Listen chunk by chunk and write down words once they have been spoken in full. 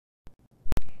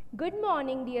Good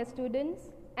morning, dear students,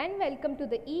 and welcome to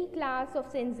the E-class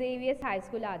of St. Xaviers High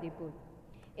School, Adipur.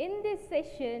 In this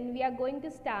session, we are going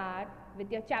to start with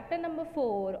your chapter number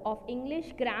 4 of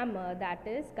English grammar, that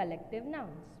is collective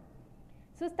nouns.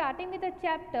 So, starting with the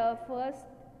chapter, first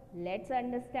let's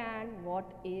understand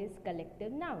what is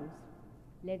collective nouns.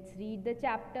 Let's read the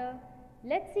chapter.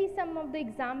 Let's see some of the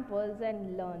examples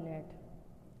and learn it.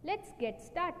 Let's get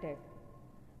started.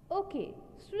 Okay,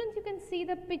 students, you can see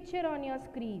the picture on your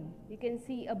screen. You can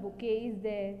see a bouquet is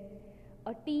there,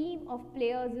 a team of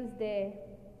players is there,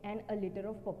 and a litter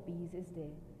of puppies is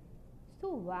there. So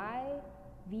why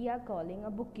we are calling a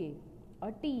bouquet,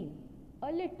 a team, a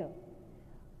litter?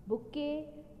 Bouquet,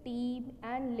 team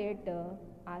and litter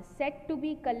are said to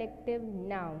be collective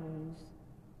nouns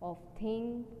of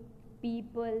thing,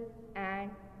 people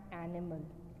and animal.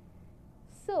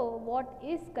 So what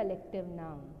is collective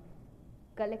noun?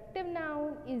 Collective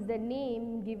noun is the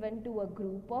name given to a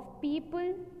group of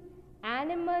people,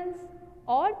 animals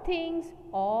or things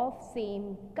of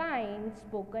same kind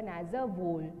spoken as a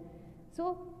whole.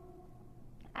 So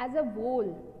as a whole,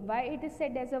 why it is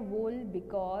said as a whole?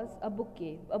 Because a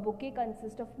bouquet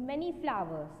consists of many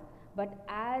flowers, but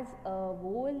as a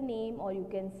whole name, or you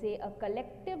can say a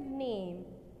collective name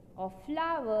of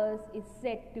flowers, is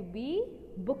said to be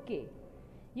bouquet.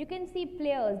 You can see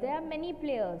players, there are many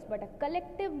players, but a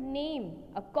collective name,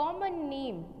 a common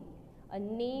name, a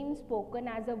name spoken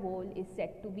as a whole is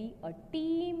said to be a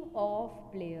team of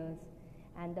players.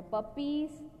 And the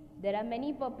puppies, there are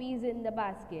many puppies in the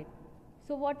basket.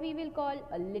 So what we will call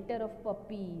a litter of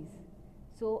puppies.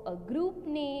 So a group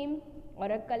name or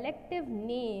a collective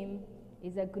name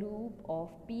is a group of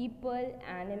people,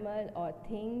 animal or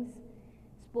things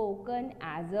spoken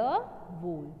as a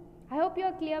whole. I hope you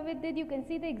are clear with it. You can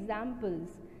see the examples.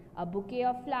 A bouquet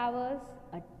of flowers,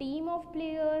 a team of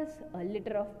players, a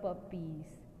litter of puppies.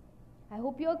 I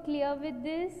hope you are clear with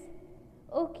this.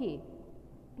 Okay.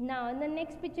 Now in the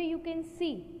next picture you can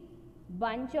see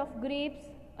bunch of grapes,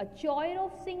 a choir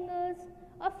of singers,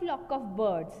 a flock of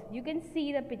birds. You can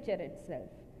see the picture itself.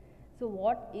 So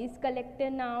what is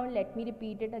collective noun? Let me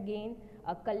repeat it again.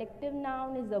 A collective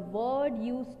noun is a word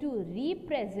used to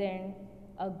represent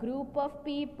a group of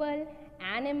people,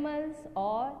 animals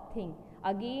or things.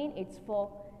 Again, it's for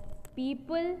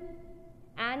people,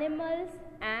 animals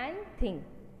and things.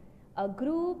 A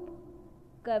group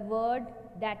word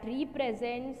that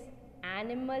represents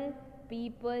animal,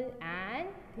 people and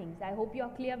things. I hope you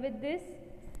are clear with this.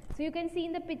 So you can see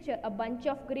in the picture a bunch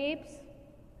of grapes,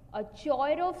 a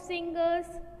choir of singers,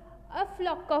 a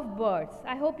flock of birds.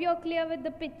 I hope you are clear with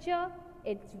the picture.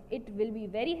 It will be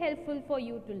very helpful for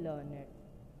you to learn it.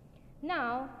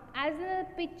 Now, as in the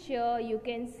picture, you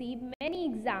can see many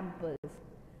examples.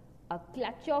 A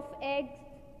clutch of eggs,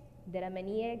 there are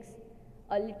many eggs.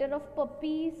 A litter of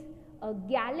puppies, a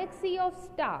galaxy of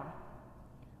stars,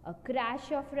 a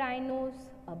crash of rhinos,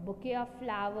 a bouquet of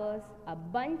flowers, a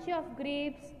bunch of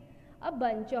grapes, a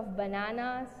bunch of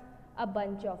bananas, a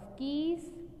bunch of keys,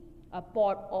 a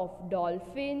pot of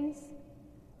dolphins,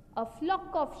 a flock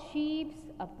of sheep,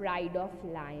 a pride of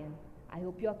lion. I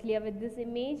hope you are clear with this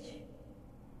image.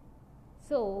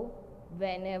 So,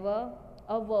 whenever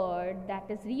a word that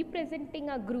is representing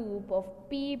a group of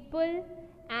people,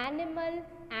 animal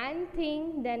and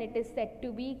thing, then it is said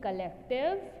to be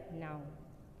collective noun.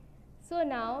 So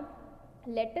now,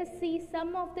 let us see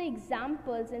some of the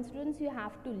examples, and students, you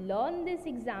have to learn these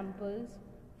examples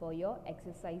for your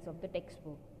exercise of the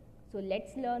textbook. So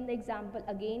let's learn the example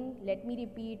again. Let me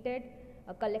repeat it.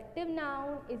 A collective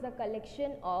noun is a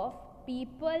collection of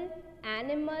people,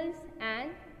 animals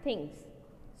and things.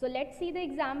 So let's see the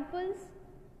examples.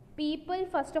 People,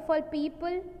 first of all,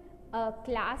 people, a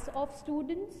class of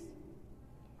students.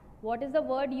 What is the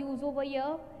word used over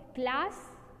here? Class.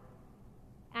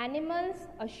 Animals,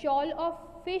 a shoal of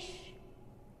fish.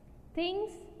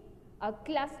 Things, a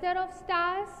cluster of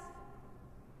stars.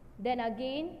 Then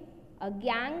again, a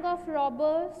gang of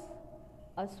robbers,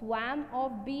 a swarm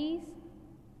of bees,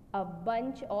 a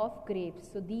bunch of grapes.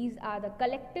 So these are the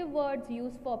collective words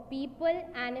used for people,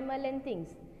 animal and things.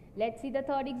 Let's see the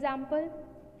third example.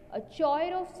 A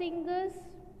choir of singers,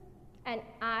 an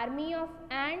army of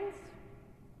ants,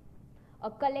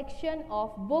 a collection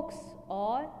of books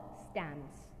or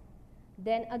stamps.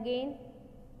 Then again,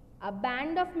 a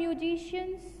band of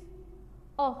musicians,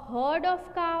 a herd of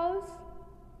cows,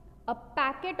 a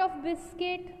packet of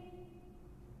biscuit.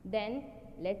 Then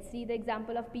let's see the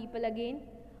example of people again.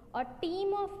 A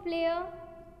team of players,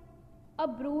 a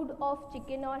brood of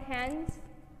chicken or hens,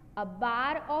 a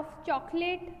bar of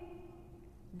chocolate.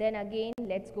 Then again,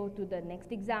 let's go to the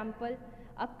next example.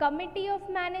 A committee of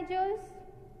managers,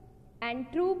 and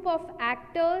troop of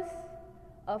actors,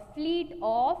 a fleet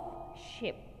of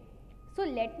ship. So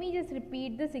let me just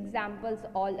repeat these examples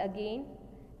all again.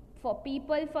 For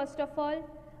people, first of all,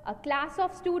 a class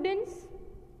of students,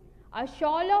 a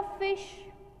shoal of fish,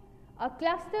 a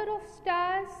cluster of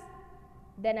stars,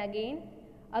 then again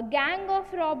a gang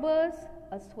of robbers,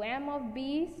 a swarm of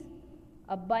bees,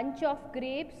 a bunch of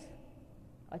grapes,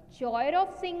 a choir of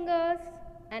singers,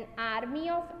 an army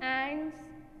of ants,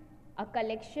 a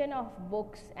collection of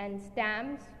books and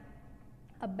stamps,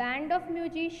 a band of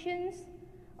musicians,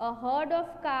 a herd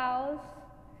of cows,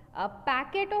 a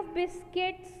packet of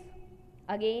biscuits.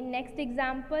 Again, next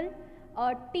example,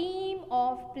 a team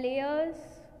of players,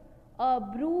 a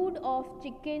brood of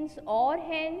chickens or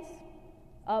hens,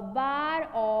 a bar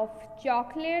of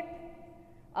chocolate,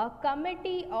 a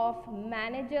committee of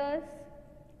managers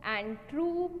and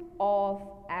troop of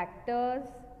actors,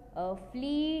 a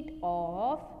fleet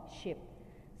of ship.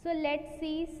 So let's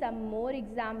see some more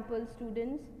examples,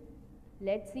 students.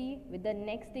 Let's see with the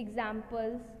next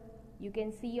examples. You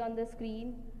can see on the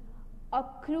screen a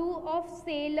crew of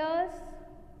sailors,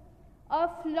 a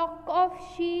flock of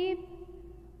sheep,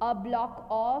 a block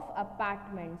of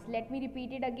apartments. Let me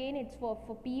repeat it again. It's for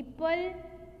people,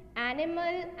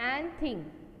 animal and thing.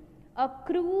 A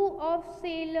crew of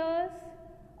sailors,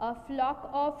 a flock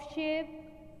of sheep,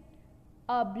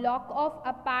 a block of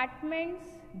apartments.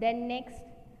 Then next,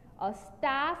 a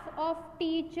staff of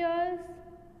teachers,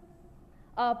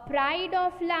 a pride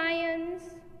of lions,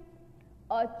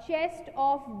 a chest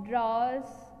of drawers,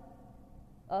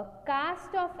 a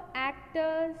cast of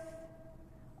actors,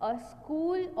 a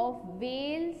school of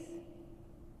whales,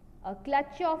 a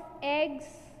clutch of eggs,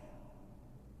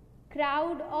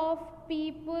 crowd of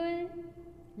people,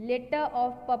 litter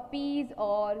of puppies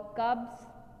or cubs,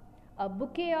 a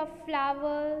bouquet of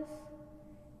flowers,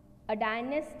 a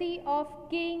dynasty of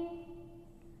king,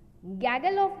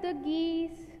 gaggle of the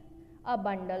geese, a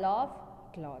bundle of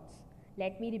cloths.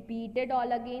 Let me repeat it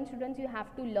all again, students. You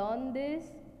have to learn this.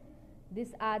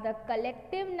 These are the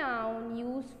collective noun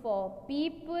used for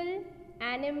people,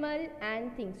 animal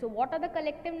and things. So what are the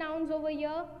collective nouns over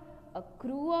here? A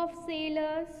crew of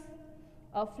sailors,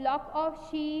 a flock of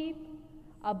sheep,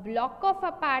 a block of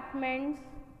apartments,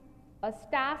 a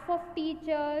staff of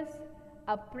teachers,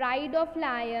 a pride of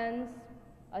lions,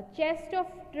 a chest of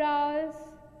drawers,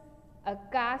 a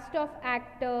cast of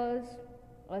actors,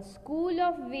 a school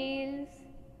of whales,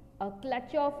 a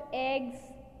clutch of eggs,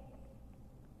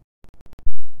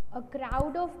 a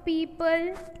crowd of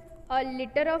people, a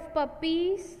litter of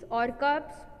puppies or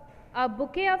cubs, a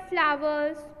bouquet of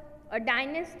flowers, a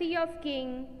dynasty of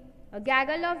king, a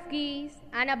gaggle of geese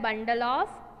and a bundle of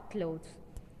clothes.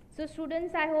 So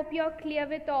students, I hope you are clear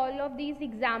with all of these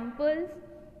examples.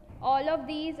 All of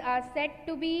these are said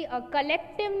to be a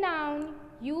collective noun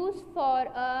used for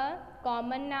a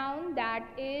common noun, that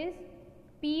is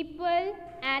people,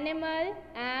 animal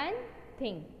and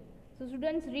thing. So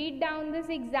students, read down this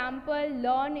example,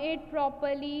 learn it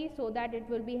properly so that it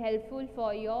will be helpful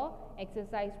for your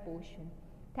exercise portion.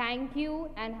 Thank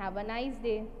you and have a nice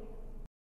day.